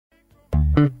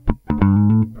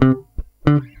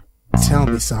Tell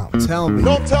me something. Tell me.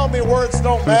 Don't tell me words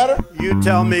don't matter. You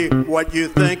tell me what you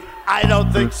think. I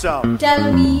don't think so.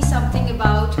 Tell me something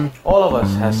about... All of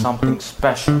us has something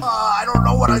special. I don't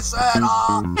know what I said.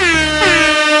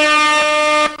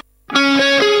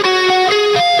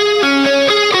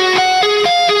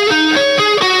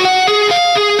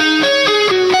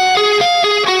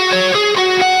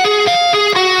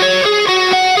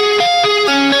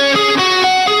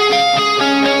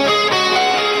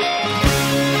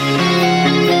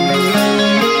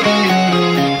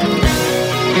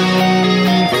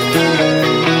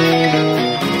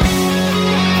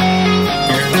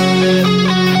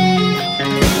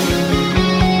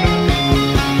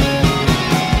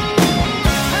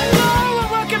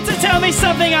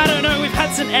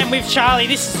 And with Charlie,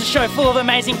 this is a show full of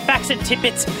amazing facts and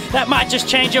tidbits that might just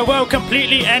change your world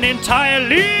completely and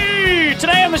entirely.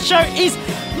 Today on the show is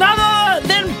none other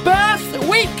than Birth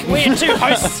Week, where two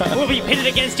hosts will be pitted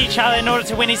against each other in order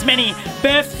to win as many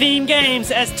birth-themed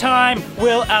games as time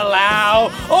will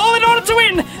allow. All in order to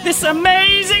win this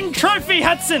amazing trophy,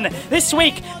 Hudson. This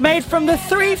week, made from the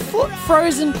 3-foot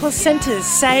frozen placentas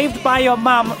saved by your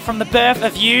mum from the birth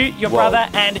of you, your brother,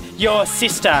 and your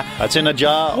sister. That's in a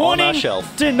jar Warning, on our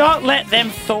shelf. Do not let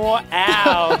them thaw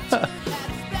out.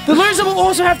 The loser will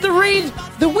also have to read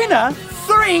the winner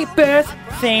 3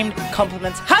 birth-themed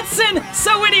compliments. Hudson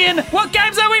Sawidian, what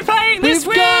games are we playing this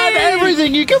week? We've got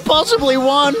everything you could possibly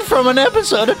want from an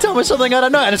episode of Tell Me Something I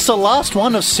Don't Know. And it's the last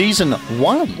one of season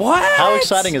 1. What? How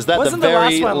exciting is that? Wasn't the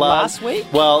last one last week?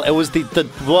 Well, it was the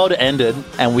world ended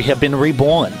and we have been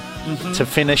reborn. To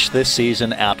finish this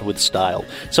season out with style.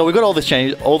 So we've got all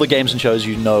the games and shows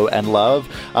you know and love.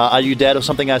 Are You Dead or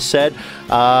Something I Said?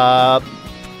 Charlie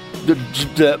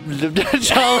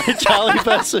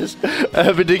versus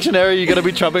Urban Dictionary. You're going to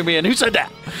be trumping me in. Who said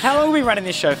that? How long are we running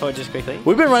this show for, just quickly?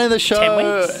 We've been running the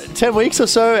show 10 weeks or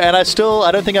so, and I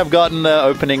don't think I've gotten the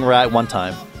opening right one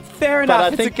time. Fair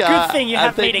enough. It's a good thing you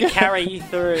have me to carry you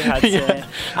through, Hudson.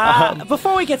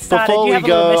 Before we get started, before you we have a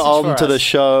little go message on for to us. the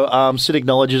show, Sid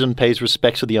acknowledges and pays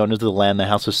respects to the owners of the land the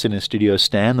House of Sin and Studio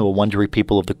stand, the Wurundjeri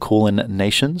people of the Kulin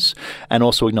Nations, and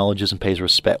also acknowledges and pays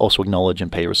respect. Also acknowledge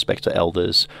and pay respect to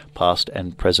elders, past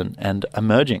and present and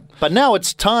emerging. But now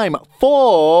it's time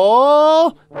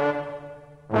for.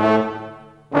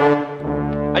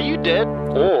 Are you dead?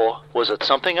 Or was it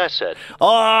something I said? Oh,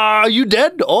 are you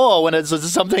dead? Or when it's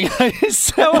something I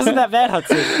said. That wasn't that bad,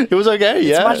 Hudson. It was okay,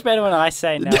 yeah. It's much better when I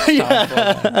say now.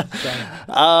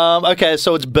 Okay,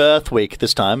 so it's Birth Week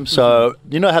this time. So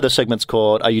you know how the segment's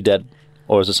called Are You Dead?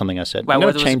 Or is it something I said? Wait, I'm going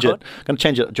what to was change it it. called? I'm going to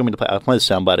change it. Do you want me to play? I'll play the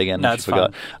soundbite again. No, if it's you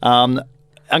forgot. I'm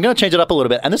going to change it up a little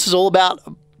bit. And this is all about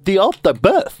the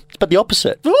birth. It's about the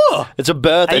opposite. Ooh. It's a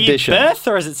birth edition. Are you birth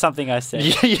or is it something I said?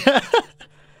 Yeah.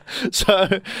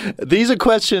 So these are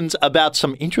questions about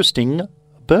some interesting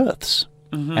births.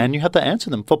 And you have to answer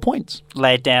them for points.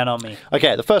 Lay it down on me.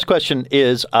 Okay, the first question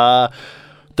is, the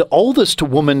oldest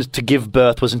woman to give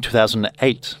birth was in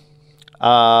 2008.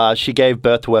 She gave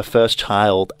birth to her first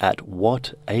child at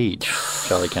what age,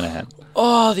 Charlie Kinahan?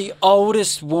 Oh, the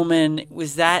oldest woman,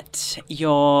 was that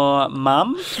your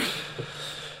mum?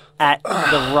 At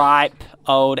the ripe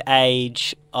old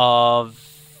age of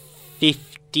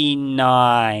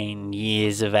 59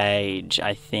 years of age,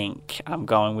 I think. I'm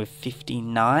going with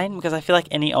 59 because I feel like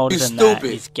any older than that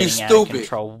is getting out of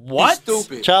control. What?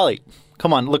 Charlie,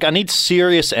 come on. Look, I need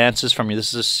serious answers from you.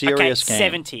 This is a serious game.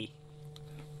 70.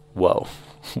 Whoa.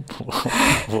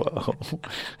 Whoa.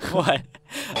 What?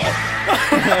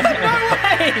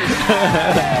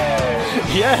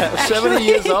 Yeah, 70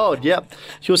 years old. Yep.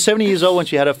 She was 70 years old when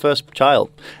she had her first child,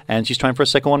 and she's trying for a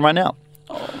second one right now.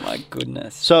 Oh, my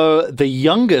goodness. So the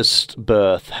youngest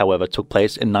birth, however, took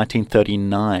place in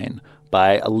 1939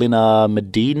 by Lina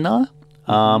Medina.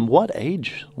 What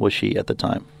age was she at the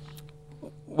time?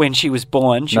 When she was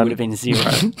born, she would have been 0.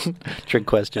 Trick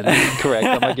question.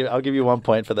 Correct. I'll give you 1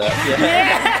 point for that.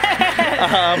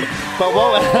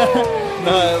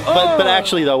 But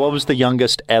actually, though, what was the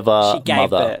youngest ever She gave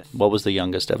mother? birth. What was the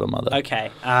youngest ever mother? Okay.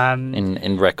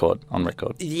 On record.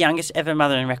 The youngest ever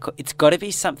mother in record. It's got to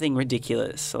be something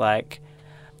ridiculous. Like,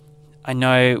 I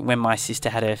know when my sister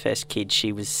had her first kid,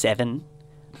 she was 7.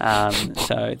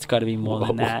 So it's got to be more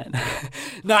than that.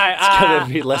 No, it's got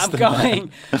to be less than that.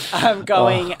 I'm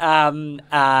going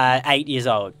 8 years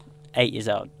old. 8 years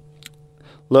old.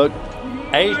 Look,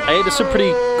 8 is a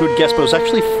pretty good guess, but it was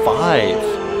actually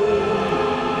 5.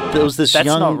 There was this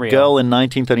young girl in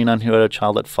 1939 who had a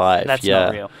child at 5. That's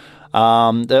not real.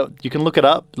 You can look it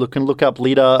up. You can look up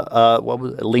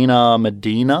Lina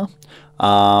Medina.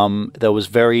 There was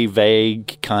very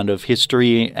vague kind of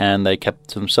history, and they kept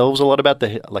to themselves a lot about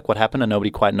what happened, and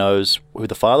nobody quite knows who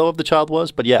the father of the child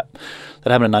was. But yeah,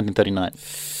 that happened in 1939.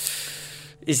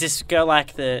 Is this girl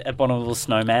like the abominable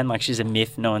snowman? Like she's a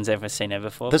myth, no one's ever seen her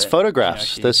before? There's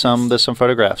photographs. There's some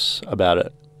photographs about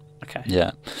it. Okay.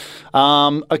 Yeah.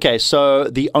 Okay, so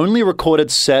the only recorded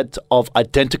set of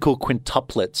identical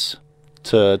quintuplets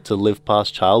to live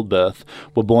past childbirth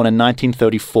were born in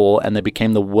 1934, and they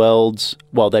became wards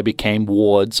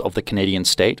of the Canadian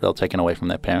state. They were taken away from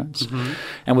their parents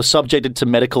and were subjected to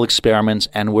medical experiments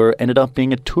and ended up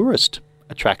being a tourist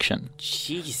attraction.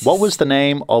 Jesus. What was the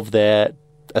name of their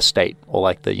estate, or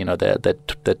like their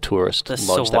tourist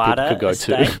lodge that people could go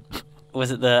to? Was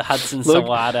it the Hudson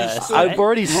Sawada estate? I've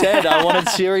already said I wanted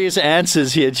serious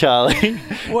answers here, Charlie.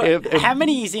 How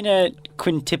many is in a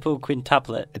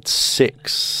quintuplet? It's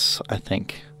 6, I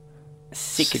think.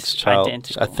 Six child.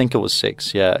 identical. I think it was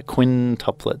 6. Yeah,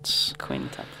 quintuplets.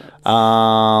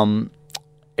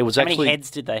 It was How actually. many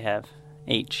heads did they have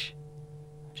each?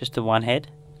 Just the one head?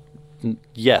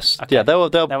 Yes. Okay. Yeah, they were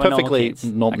They were perfectly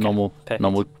normal kids.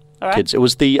 normal All right. kids. It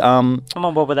was the I'm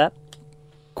on board with that.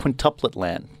 quintuplet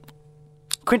land.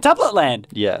 Quintuplet Land.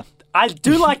 Yeah. I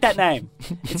do like that name.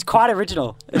 It's quite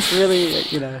original. It's really,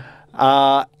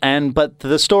 But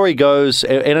the story goes,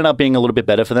 it ended up being a little bit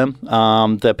better for them.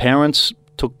 Their parents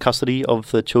took custody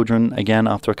of the children again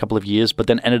after a couple of years, but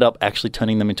then ended up actually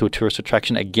turning them into a tourist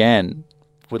attraction again,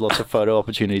 with lots of photo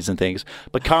opportunities and things.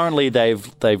 But currently, they've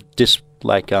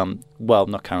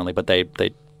not currently, but they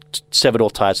severed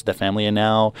all ties to their family, and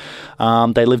now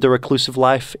they lived a reclusive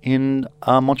life in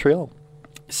Montreal.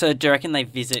 So do you reckon they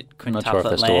visit I'm not Quintuplet sure if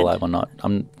they're Land? still alive or not.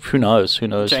 Who knows? Who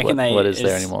knows Do you reckon what is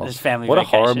there anymore? It's family What a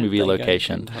horror vacation, movie they go to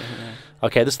location. Quintuplet Land.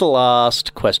 Okay, this is the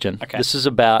last question. Okay. This is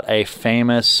about a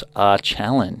famous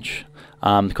challenge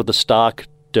called the Stork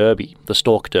Derby,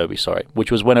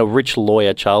 which was when a rich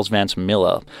lawyer, Charles Vance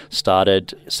Miller,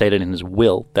 stated in his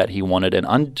will that he wanted an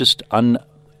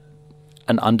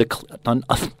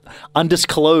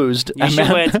undisclosed Use amount.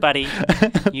 your words, buddy.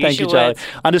 Thank you, your Charlie. words.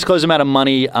 Undisclosed amount of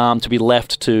money to be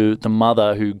left to the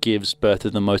mother who gives birth to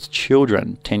the most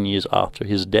children 10 years after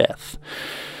his death.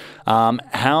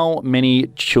 How many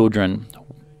children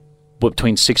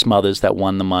between 6 mothers that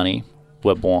won the money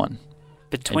were born in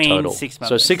Between total? 6 So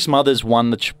mothers. 6 mothers won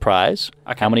the prize.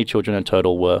 Okay. How many children in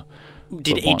total were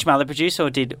Did were born? each mother produce, or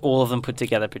did all of them put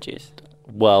together produce?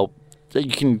 Well,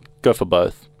 you can go for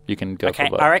both. You can go Okay,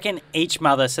 for both. I reckon each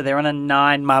mother, so they're on a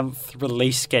 9-month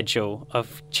release schedule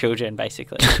of children,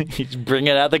 basically. He's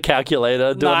bringing out the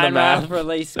calculator, doing the 9-month math.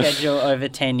 release schedule over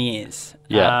 10 years.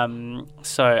 Yeah.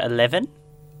 So 11?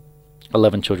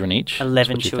 11 children each. is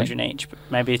 11 what you children think? each.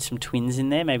 Maybe some twins in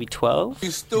there, maybe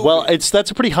 12. Well,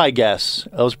 that's a pretty high guess.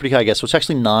 That was a pretty high guess. So it's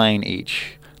actually 9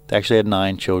 each. They actually had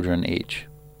 9 children each.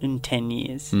 In 10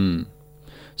 years.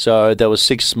 So there was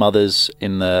 6 mothers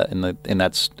in that.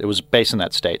 It was based in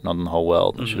that state, not in the whole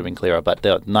world. It should have been clearer. But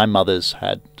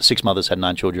 6 mothers had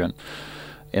 9 children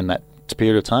in that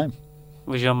period of time.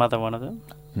 Was your mother one of them?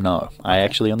 No, I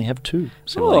actually only have 2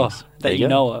 siblings. Oh, There that you go.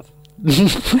 know of.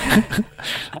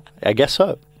 I guess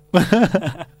so.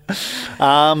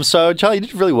 So Charlie, you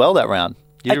did really well that round.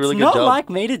 You did a really good It's job. not like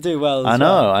me to do well I as know,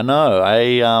 well. I know.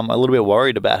 I'm a little bit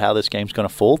worried about how this game's going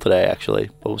to fall today,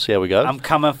 actually. But we'll see how we go. I'm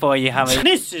coming for you, Hummy.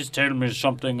 This is telling me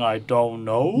something I don't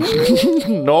know.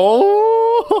 No!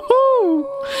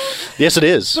 Yes, it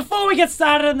is. Before we get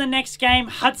started on the next game,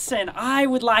 Hudson, I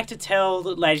would like to tell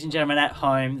the ladies and gentlemen at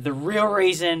home the real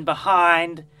reason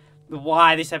behind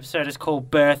why this episode is called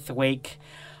Birth Week.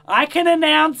 I can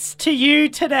announce to you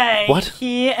today, What?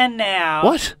 here and now,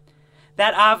 What?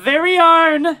 that our very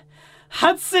own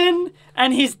Hudson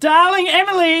and his darling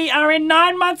Emily are in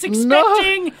 9 months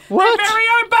expecting What? their very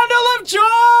own bundle of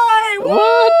joy.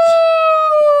 What?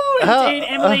 Woo! Indeed,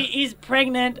 Emily is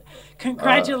pregnant.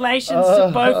 Congratulations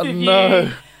to both of no.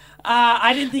 you.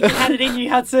 I didn't think you had it in you,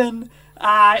 Hudson.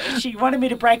 She wanted me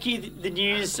to break you the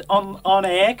news on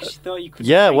air because she thought you could.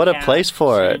 Yeah, freak what a out place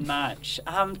for too it. much.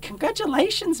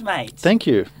 Congratulations, mate. Thank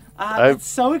you. It's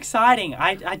so exciting.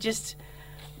 I just,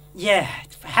 yeah,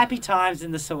 happy times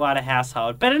in the Sawada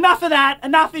household. But enough of that.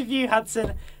 Enough of you,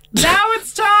 Hudson. Now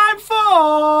it's time for.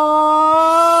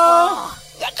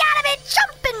 You gotta be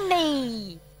jumping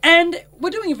me! And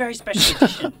we're doing a very special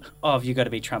edition of You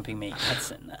Gotta Be Trumping Me,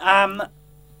 Hudson.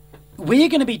 We're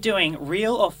going to be doing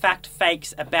real or fact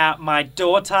fakes about my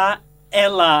daughter,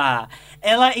 Ella.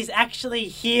 Ella is actually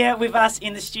here with us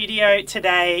in the studio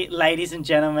today, ladies and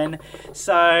gentlemen.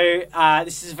 So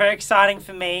this is very exciting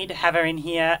for me to have her in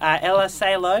here. Ella,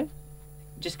 say hello.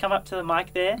 Just come up to the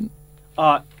mic there.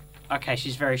 Oh, Okay,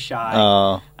 she's very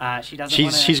shy. She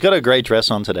doesn't. She's got a great dress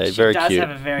on today. Very cute. She does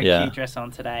have a very cute dress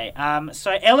on today.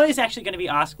 So Ella is actually going to be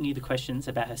asking you the questions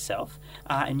about herself,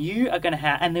 and you are going to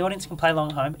have, and the audience can play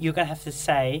along at home. You're going to have to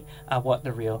say what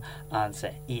the real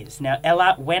answer is. Now,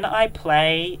 Ella, when I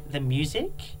play the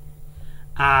music,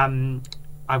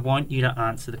 I want you to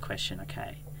answer the question.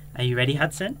 Okay. Are you ready,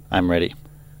 Hudson? I'm ready.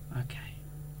 Okay.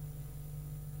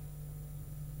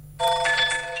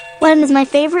 What is my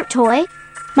favorite toy?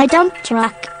 My dump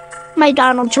truck, my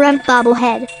Donald Trump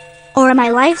bobblehead, or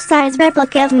my life-size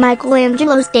replica of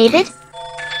Michelangelo's David?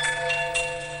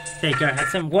 There you go,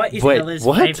 Hudson. What is Ella's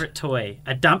favourite toy?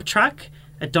 A dump truck,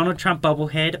 a Donald Trump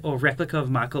bobblehead, or replica of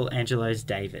Michelangelo's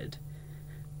David?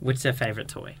 Which is her favourite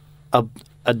toy?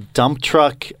 A dump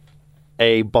truck,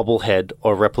 a bobblehead,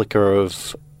 or replica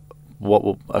of... What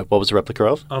was the replica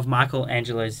of? Of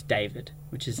Michelangelo's David,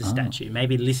 which is a statue.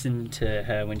 Maybe listen to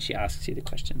her when she asks you the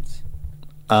questions.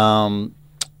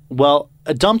 Well,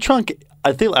 a dump truck.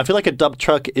 I feel like a dump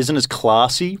truck isn't as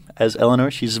classy as Eleanor.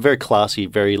 She's a very classy,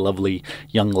 very lovely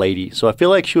young lady. So I feel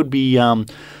like she would be have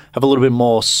a little bit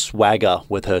more swagger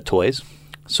with her toys.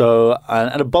 So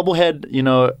and a bobblehead,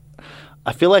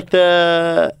 I feel like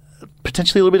they're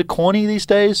potentially a little bit corny these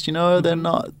days. They're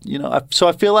not. So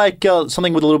I feel like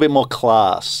something with a little bit more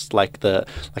class, like a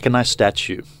nice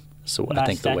statue. So I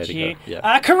think the way to go.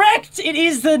 Yeah. Correct. It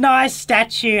is the nice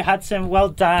statue, Hudson. Well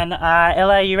done.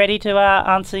 Ella, are you ready to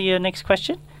answer your next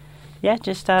question? Yeah,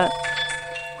 just.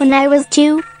 When I was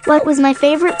 2, what was my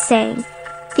favorite saying?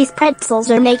 These pretzels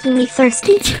are making me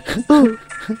thirsty. Ooh,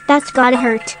 that's gotta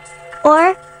hurt.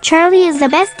 Or Charlie is the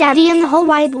best daddy in the whole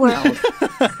wide world.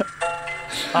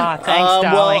 Thanks,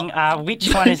 darling.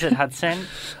 Which one is it, Hudson?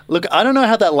 Look, I don't know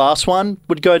how that last one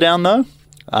would go down, though.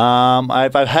 I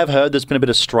have heard there's been a bit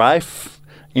of strife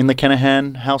in the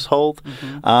Kenahan household.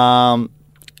 Mm-hmm.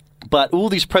 But all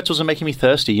these pretzels are making me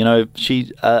thirsty.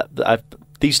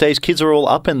 These days, kids are all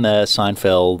up in their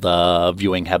Seinfeld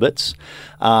viewing habits.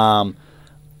 So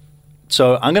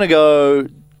I'm going to go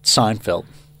Seinfeld.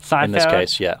 In this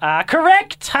case, yeah.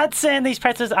 Correct, Hudson. These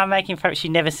pretzels are making... She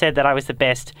never said that I was the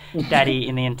best daddy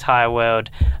in the entire world,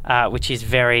 which is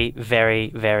very,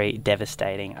 very, very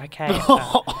devastating. Okay.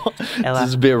 Ella, this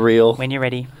is a bit real. When you're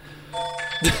ready.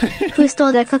 Who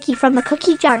stole the cookie from the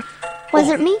cookie jar? Was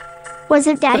it me? Was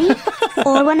it Daddy?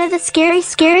 Or one of the scary,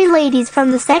 scary ladies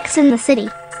from the Sex and the City?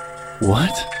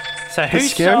 What? So who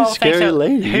scary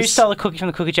ladies? Who stole the cookie from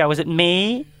the cookie jar? Was it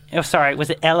me? Oh, sorry. Was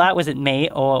it Ella? Was it me?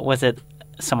 Or was it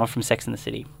someone from Sex and the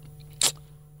City?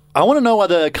 I want to know why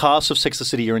the cast of Sex and the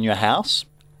City are in your house,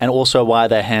 and also why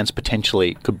their hands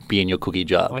potentially could be in your cookie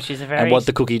jar, and what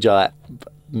the cookie jar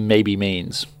maybe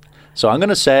means. So I'm going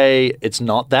to say it's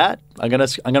not that. I'm going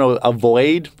to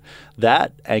avoid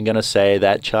that and going to say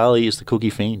that Charlie is the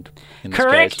cookie fiend.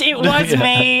 Correct. It was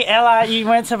me, Ella. You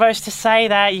weren't supposed to say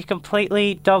that. You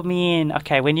completely dobbed me in.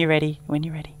 Okay, when you're ready.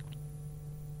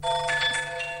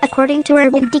 According to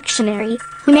Urban Dictionary,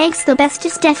 who makes the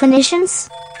bestest definitions?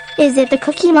 Is it the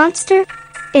Cookie Monster?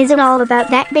 Is it all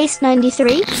about that base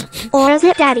 93? Or is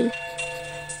it Daddy?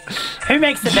 Who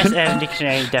makes the best Urban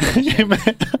Dictionary definition?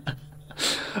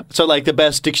 So, like, the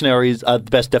best dictionaries, the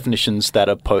best definitions that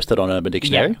are posted on Urban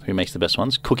Dictionary. Yep. Who makes the best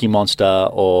ones? Cookie Monster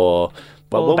or...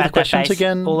 what were the questions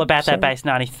again? All about that base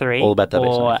 93. All about that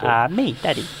base 93. Or me,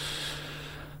 Daddy.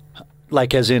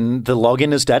 Like, as in the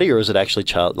login is Daddy, or is it actually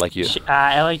child like you?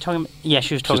 Ella, are you talking... Yeah,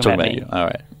 she was talking about me. You.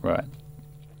 All right.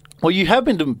 Well, you have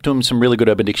been doing some really good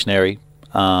Urban Dictionary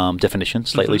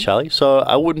definitions lately, Charlie, so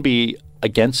I wouldn't be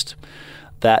against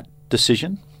that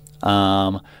decision. But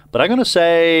I'm going to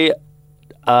say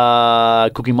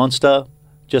Cookie Monster,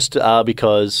 just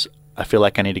because I feel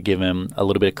like I need to give him a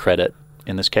little bit of credit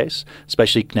in this case,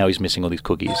 especially now he's missing all these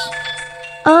cookies.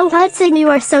 Oh, Hudson, you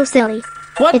are so silly.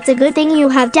 What? It's a good thing you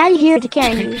have Daddy here to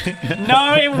carry you.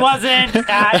 No, it wasn't.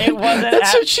 It wasn't.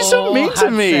 She's so mean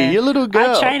to me, you little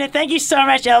girl. Trainer, thank you so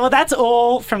much, Ella. Well, that's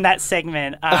all from that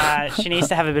segment. She needs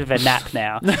to have a bit of a nap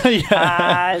now.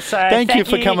 Thank you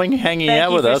for hanging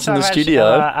out with us in the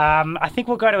studio. I think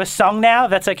we'll go to a song now.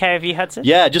 If that's okay with you, Hudson?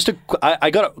 Yeah,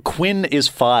 I got Quinn is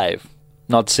 5,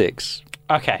 not 6.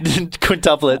 Okay.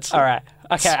 Quintuplets. All right.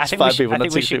 Okay, I think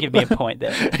we should give me a point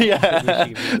there.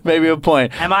 Yeah, maybe a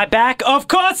point. Am I back? Of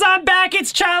course I'm back.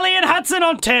 It's Charlie and Hudson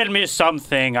on Tell Me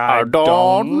Something I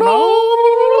Don't Know.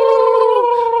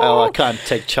 Oh, I can't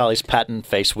take Charlie's patent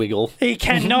face wiggle. He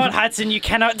cannot, Hudson. You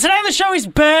cannot. Today on the show is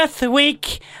Birth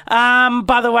Week.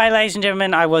 By the way, ladies and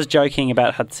gentlemen, I was joking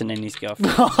about Hudson and his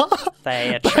girlfriend.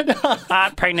 They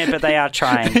aren't pregnant, but they are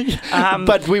trying.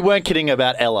 But we weren't kidding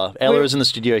about Ella. Ella is in the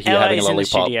studio here Ella having a is in the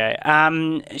lollipop.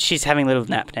 studio. She's having a little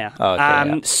nap now. Oh, okay,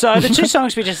 yeah. So the two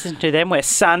songs we just listened to them were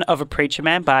Son of a Preacher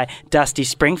Man by Dusty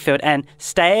Springfield and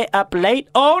Stay Up Late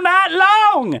All Night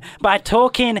Long by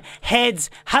Talking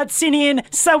Heads, Hudsonian,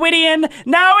 Sawidian.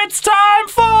 Now it's time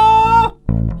for...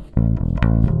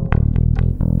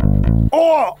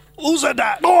 Oh, who's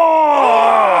that?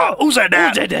 Oh, who's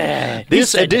that?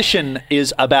 This This edition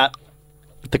is about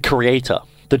the creator,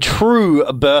 the true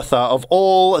birther of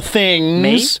all things.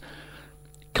 Me?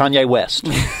 Kanye West.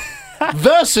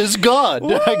 Versus God.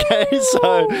 Okay,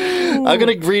 so I'm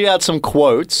going to read out some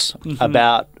quotes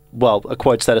about,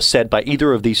 quotes that are said by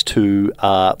either of these two,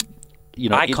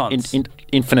 icons.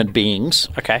 Infinite beings.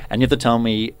 Okay. And you have to tell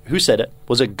me who said it.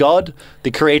 Was it God,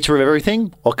 the creator of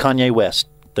everything, or Kanye West,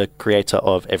 the creator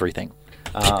of everything?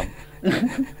 Okay.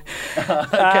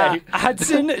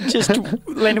 Hudson just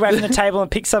leaned away from the table and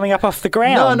picked something up off the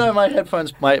ground. No, my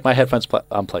headphones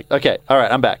unplugged. Okay, all right,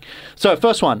 I'm back. So,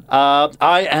 first one.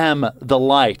 I am the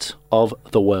light of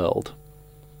the world.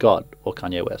 God or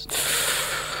Kanye West?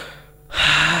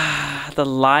 The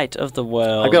light of the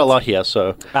world. I've got a lot here,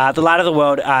 so... the light of the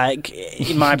world,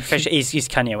 in my profession, is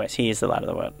Kanye West. He is the light of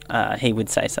the world. He would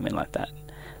say something like that.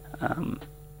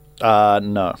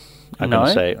 No. I'm No?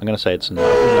 gonna say it's no.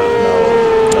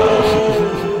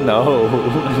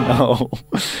 No.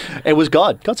 It was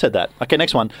God. God said that. Okay,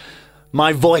 next one.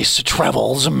 My voice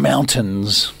travels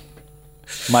mountains.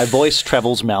 My voice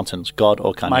travels mountains. God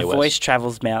or Kanye My West? voice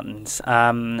travels mountains.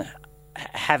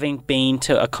 Having been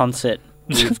to a concert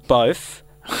with both,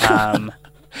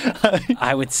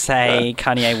 I would say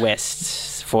Kanye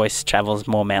West's voice travels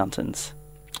more mountains.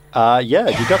 Yeah,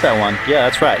 you got that one. Yeah,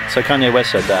 that's right. So Kanye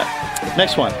West said that.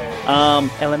 Next one.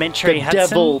 Elementary The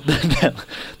Hudson.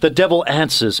 the devil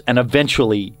answers and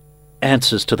eventually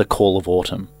answers to the call of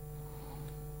autumn.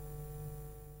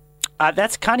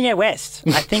 That's Kanye West.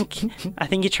 I think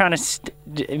you're trying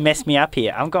to mess me up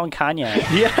here. I'm going Kanye.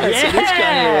 Yes, it is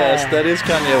Kanye West. That is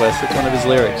Kanye West. It's one of his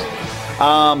lyrics.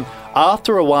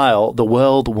 After a while, the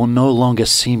world will no longer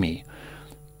see me,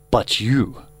 but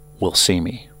you will see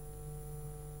me.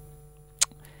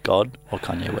 God or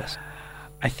Kanye West?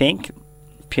 I think,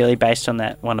 purely based on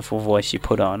that wonderful voice you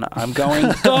put on, I'm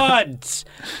going God.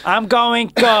 I'm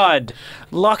going God.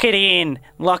 Lock it in,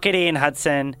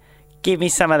 Hudson. Give me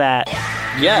some of that.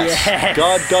 Yes. Yes.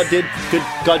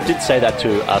 God did say that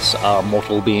to us,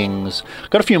 mortal beings.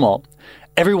 Got a few more.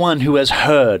 Everyone who has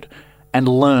heard and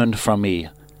learned from me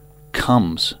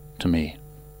comes to me.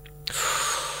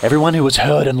 Everyone who has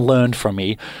heard and learned from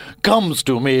me comes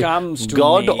to me. Comes to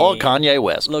God me. or Kanye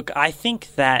West? Look, I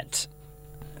think that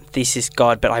this is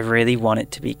God, but I really want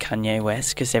it to be Kanye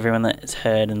West because everyone that's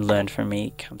heard and learned from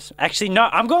me comes... Actually, no,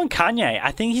 I'm going Kanye.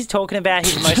 I think he's talking about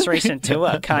his most recent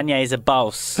tour. Kanye's a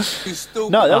boss.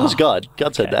 No, that was God.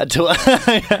 God said that to us.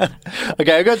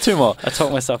 Okay, I've got two more. I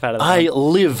talked myself out of that. I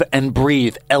live and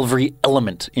breathe every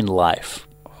element in life.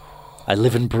 I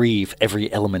live and breathe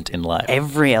every element in life.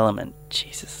 Every element.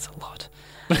 Jesus, it's a lot.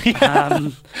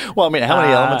 Well, I mean, how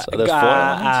many elements are there? 4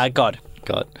 elements? God.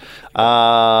 God.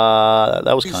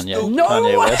 That was Kanye. No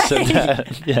Kanye West said way!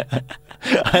 that. Yeah.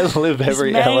 I live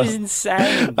every This man element. is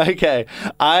insane. Okay.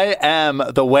 I am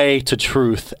the way to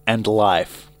truth and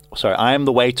life. Sorry, I am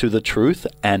the way to the truth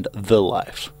and the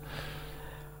life.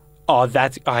 Oh,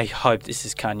 I hope this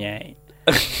is Kanye.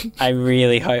 I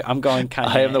really hope. I'm going Kanye.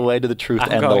 I am the way to the truth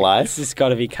and the life. This has got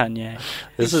to be Kanye.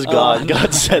 This is God.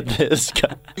 God said this.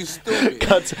 God,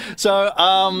 so,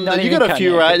 you got a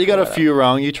few right. You got a few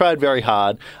wrong. You tried very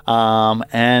hard.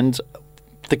 And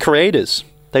the creators,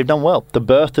 they've done well. The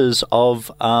birthers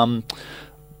of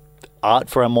art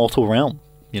for our mortal realm.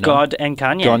 You know? God and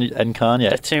Kanye. God and Kanye.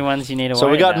 The two ones you need to So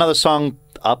worry we got about. another song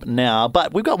up now,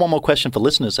 but we've got one more question for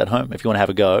listeners at home if you want to have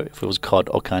a go, if it was God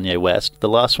or Kanye West. The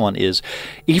last one is,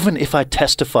 even if I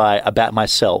testify about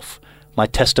myself, my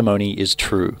testimony is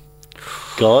true.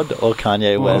 God or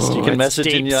Kanye West? You can it's message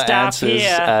in deep your stuff answers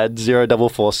here. at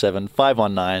 0447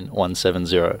 519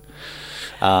 170.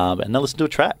 And now listen to a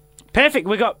track. Perfect.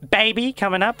 We got Baby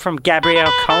coming up from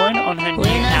Gabrielle Cohen on her new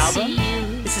album.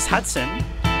 This is Hudson.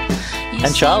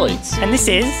 And Charlie. And this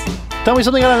is... Tell me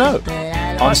something I don't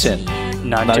know. On Sin.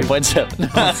 90.7.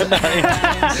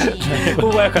 90.7.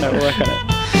 We'll work on it.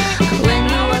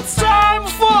 Now it's time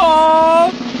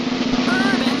for...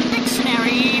 Urban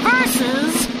Dictionary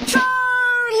versus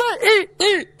Charlie.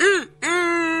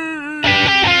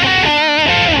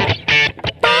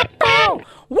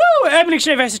 Urban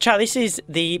Dictionary versus Charlie. This is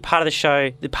the part of the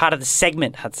show, the part of the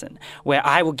segment, Hudson, where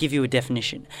I will give you a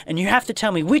definition. And you have to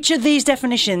tell me which of these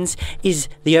definitions is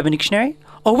the Urban Dictionary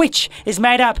or which is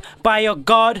made up by your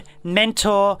God,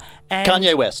 mentor, and...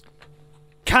 Kanye West.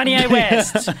 Kanye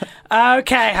West.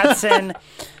 Okay, Hudson.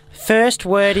 First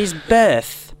word is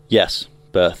birth. Yes,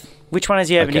 birth. Which one is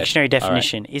the Urban Okay, Dictionary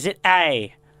definition? Is it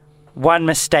A, one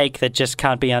mistake that just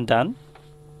can't be undone?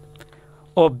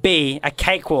 Or B, a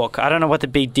cakewalk? I don't know what the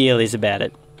big deal is about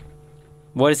it.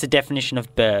 What is the definition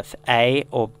of birth? A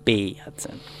or B,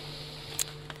 Hudson?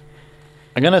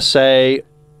 I'm going to say...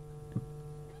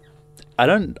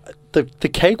 The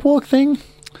cakewalk thing?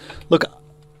 Look,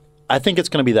 I think it's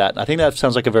going to be that. I think that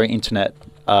sounds like a very internet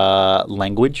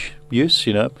language use,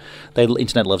 you know. The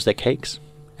internet loves their cakes,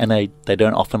 and they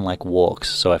don't often like walks,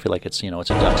 so I feel like it's, you know, it's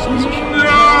a juxtaposition. No,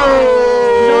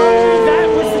 that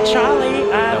was the Charlie.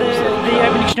 The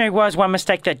Urban Dictionary was one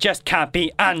mistake that just can't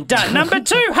be undone. Number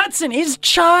 2, Hudson, is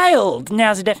child.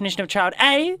 Now's the definition of child.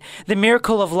 A, the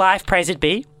miracle of life, praise it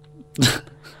be.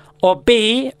 Or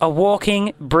B, a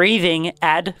walking, breathing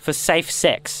ad for safe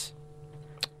sex.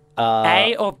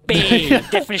 A or B,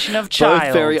 definition of child.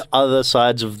 Both very other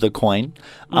sides of the coin.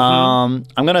 I'm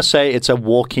going to say it's a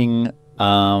walking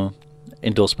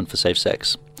endorsement for safe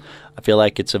sex. I feel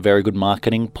like it's a very good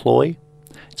marketing ploy.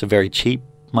 It's a very cheap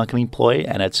marketing ploy,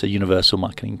 and it's a universal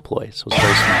marketing ploy. So it's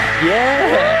very smart.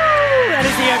 Yeah! That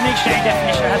is the Urban Dictionary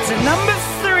definition. Hudson. Number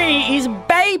 3 is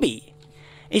baby.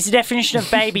 Is the definition of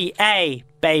baby A,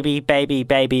 baby, baby,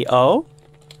 baby, O?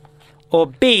 Or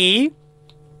B,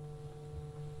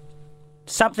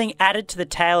 something added to the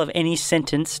tail of any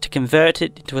sentence to convert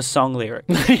it into a song lyric?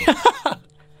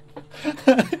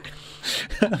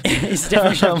 Is the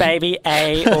definition of baby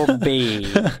A or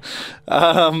B?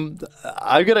 I'm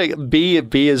gonna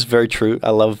B is very true. I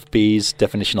love B's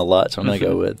definition a lot, so I'm gonna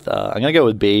go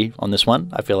with B on this one.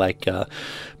 I feel like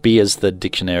B is the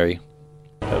dictionary.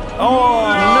 Oh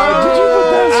no! Did you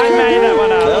put that? I made that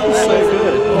one up. That was so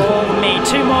good. Oh, me.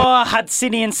 2 more.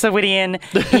 Hudsonian Sawidian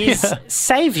is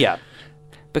saviour,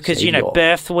 because Saviour. you know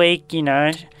birth week. You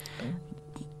know.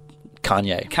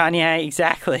 Kanye,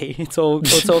 exactly. It's all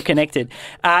connected.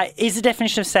 Is the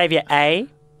definition of saviour A,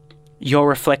 your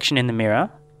reflection in the mirror,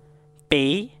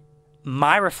 B,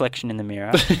 my reflection in the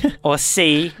mirror, or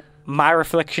C, my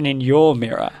reflection in your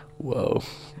mirror? Whoa.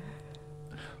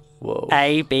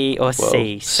 A, B, or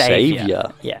C,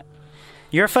 saviour. Yeah.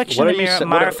 Your reflection in the mirror,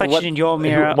 my reflection in your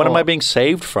mirror. What am I being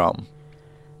saved from?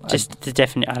 Just the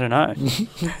definition. I don't know.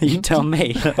 You tell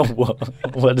me.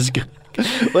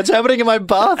 What's happening in my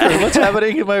bathroom? What's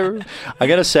happening in my room? I'm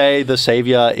going to say the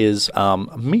savior is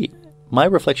me. My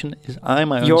reflection is I'm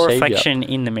my own Your savior. reflection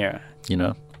in the mirror. You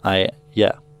know, Yeah!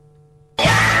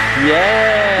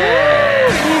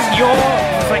 Is your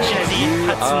reflection is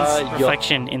Hudson's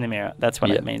reflection in the mirror. That's what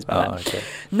it means by that. Okay.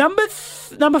 Number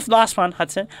last one,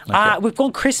 Hudson. Okay. We've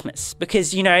gone Christmas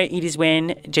because, you know, it is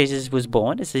when Jesus was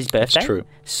born. It's his birthday. That's true.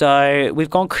 So we've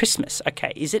gone Christmas.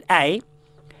 Okay. Is it A,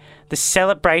 the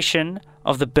celebration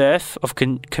of the birth of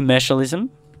commercialism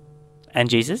and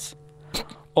Jesus?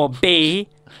 Or B,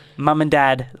 Mum and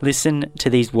Dad, listen to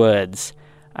these words.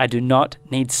 I do not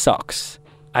need socks.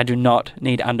 I do not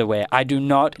need underwear. I do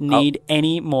not need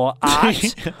any more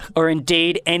art or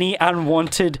indeed any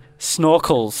unwanted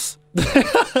snorkels.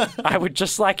 I would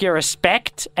just like your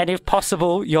respect and, if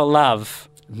possible, your love.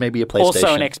 Maybe a PlayStation.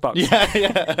 Also an Xbox. Yeah.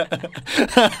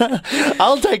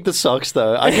 I'll take the socks,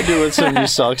 though. I can do with some new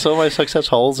socks. All my socks have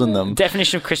holes in them.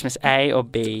 Definition of Christmas, A or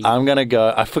B? I'm going to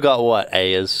go... I forgot what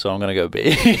A is, so I'm going to go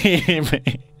B.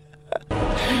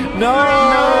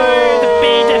 No! The B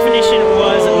definition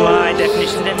was my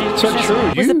definition. It's not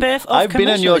true. Was the birth of I've been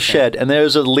in your commercialism. shed, and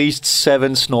there's at least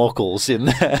 7 snorkels in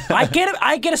there. I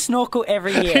get a snorkel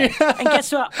every year, and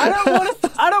guess what? I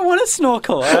don't want a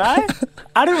snorkel. All right,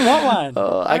 I don't want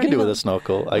one. I can do with a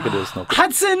snorkel.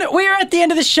 Hudson, we're at the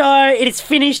end of the show. It is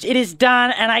finished. It is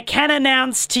done, and I can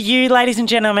announce to you, ladies and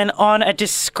gentlemen, on a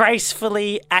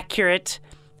disgracefully accurate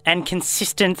and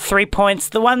consistent 3 points,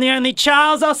 the one, the only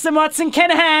Charles Austin Watson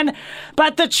Kenahan,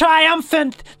 but the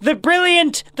triumphant, the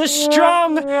brilliant, the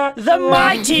strong, the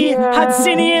mighty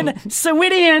Hudsonian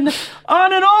Sawidian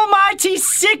on an almighty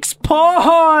 6 points.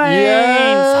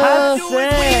 Yes.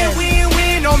 Hudson.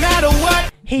 Win, no matter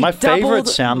what. He My favourite doubled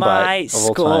soundbite my of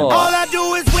all score. time. All I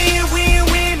do is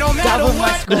win, no matter Doubled my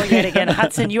what. score yet again.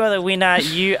 Hudson, you are the winner.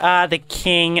 You are the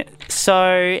king.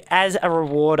 So, as a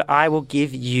reward, I will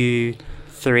give you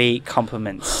 3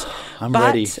 compliments. I'm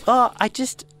ready. Oh, I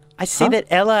just I see that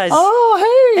Ella's...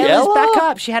 Oh, hey, Ella's Ella. back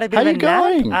up. She had a bit How of a you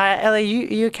going? nap. Ella,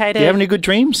 you okay to... Do you have any good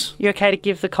dreams? You okay to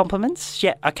give the compliments?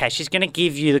 Yeah, okay. She's going to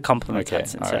give you the compliments, Okay,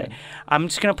 Hudson. all So right. I'm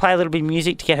just going to play a little bit of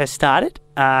music to get her started,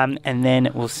 and then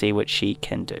we'll see what she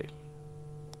can do.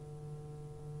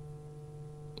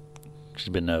 She's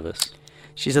a bit nervous.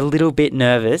 She's a little bit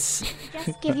nervous.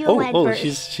 Just give you a wet birth.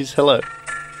 she's hello.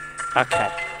 Okay.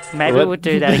 Maybe What? we'll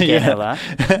do that again, Yeah. Ella,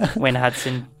 when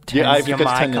Hudson turns Yeah, I've your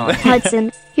got to mic turn on. it.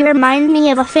 Hudson, you remind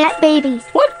me of a fat baby.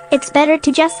 What? It's better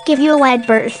to just give you a wet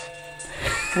birth.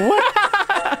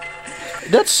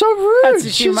 That's so rude. Hudson,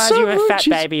 she She's reminds so you of a rude. fat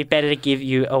She's- baby. Better to give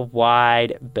you a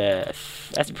wide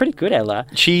berth. That's pretty good, Ella.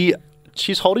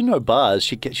 She's holding no bars.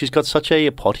 She's got such a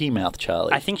potty mouth,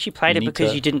 Charlie. I think she played it need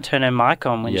because to- you didn't turn her mic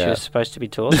on when she Yeah. was supposed to be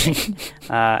talking.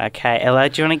 Okay, Ella,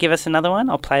 do you want to give us another one?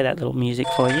 I'll play that little music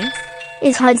for you.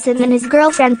 Is Hudson and his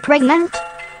girlfriend pregnant?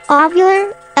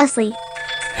 Ovular? Asleep?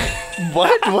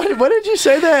 What did you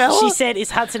say there, Ella? She said,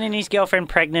 is Hudson and his girlfriend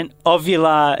pregnant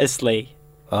ovularously?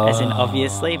 As in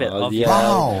obviously, but obviously.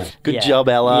 Yeah. Good Yeah. job,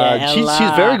 Ella. Yeah, She's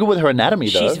Ella. very good with her anatomy,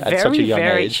 though, She's at such a young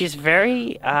age. she's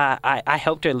very, I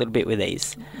helped her a little bit with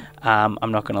these. I'm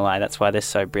not going to lie, that's why they're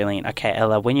so brilliant. Okay,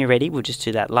 Ella, when you're ready, we'll just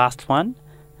do that last one.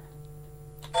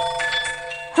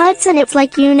 Hudson, it's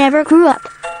like you never grew up.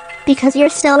 Because you're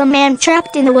still a man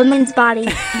trapped in a woman's body.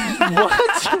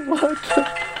 What?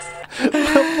 These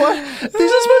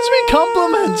are supposed to be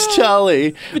compliments,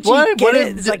 Charlie. But you get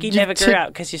it? It's like you never grew up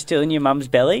because you're still in your mum's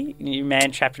belly. You're a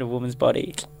man trapped in a woman's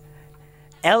body.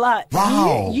 Ella,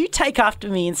 you take after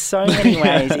me in so many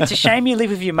ways. It's a shame you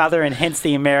live with your mother and hence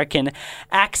the American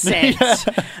accent.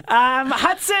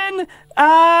 Hudson,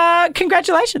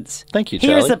 congratulations. Thank you,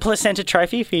 Charlie. Here is the placenta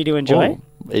trophy for you to enjoy. Oh,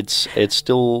 it's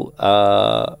still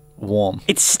warm.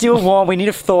 It's still warm. We need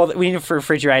to thaw. We need to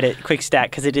refrigerate it quick stack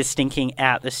because it is stinking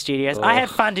out the studios. I had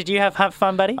fun. Did you have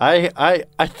fun, buddy? I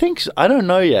think so. I don't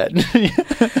know yet.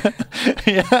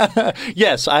 Yeah.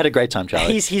 Yes, I had a great time,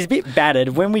 Charlie. He's a bit battered.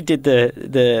 When we did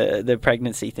the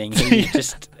pregnancy thing, he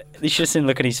just you should have seen the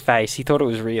look on his face. He thought it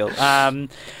was real.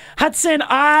 Hudson,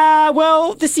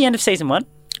 well, this is the end of season 1.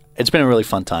 It's been a really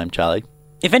fun time, Charlie.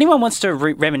 If anyone wants to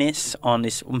reminisce on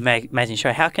this amazing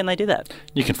show, how can they do that?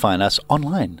 You can find us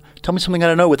online. Tell me something I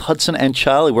don't know with Hudson and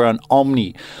Charlie. We're on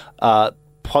Omni,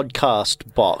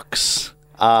 Podcast Box,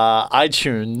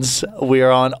 iTunes. We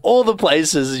are on all the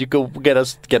places you can get a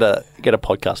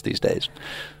podcast these days.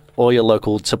 All your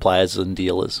local suppliers and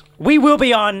dealers. We will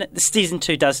be on. Season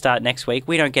 2 does start next week.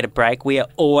 We don't get a break. We are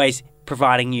always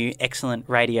providing you excellent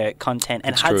radio content.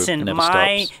 And It's true. Hudson, It never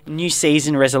my stops. new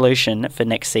season resolution for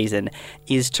next season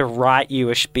is to write you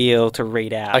a spiel to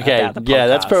read out about the podcast. Yeah,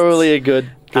 that's probably a good.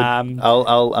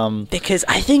 I'll because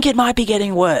I think it might be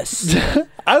getting worse. we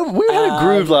had a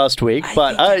groove last week,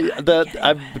 but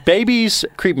babies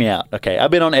creep me out. Okay,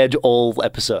 I've been on edge all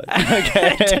episode.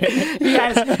 Okay,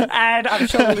 Yes, and I'm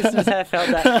sure the listeners have felt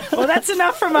that. Well, that's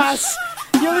enough from us.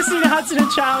 You're listening to Hudson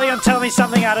and Charlie on Tell Me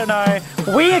Something I Don't Know.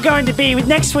 We are going to be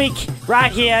next week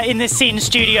right here in the Sin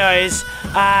Studios.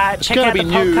 Check it's going out to be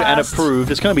the new podcast. and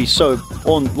approved. It's going to be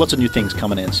lots of new things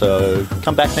coming in. So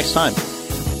come back next time.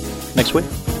 Next week.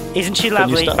 Isn't She new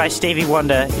Lovely stuff. by Stevie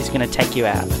Wonder is going to take you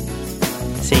out.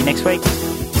 See you next week.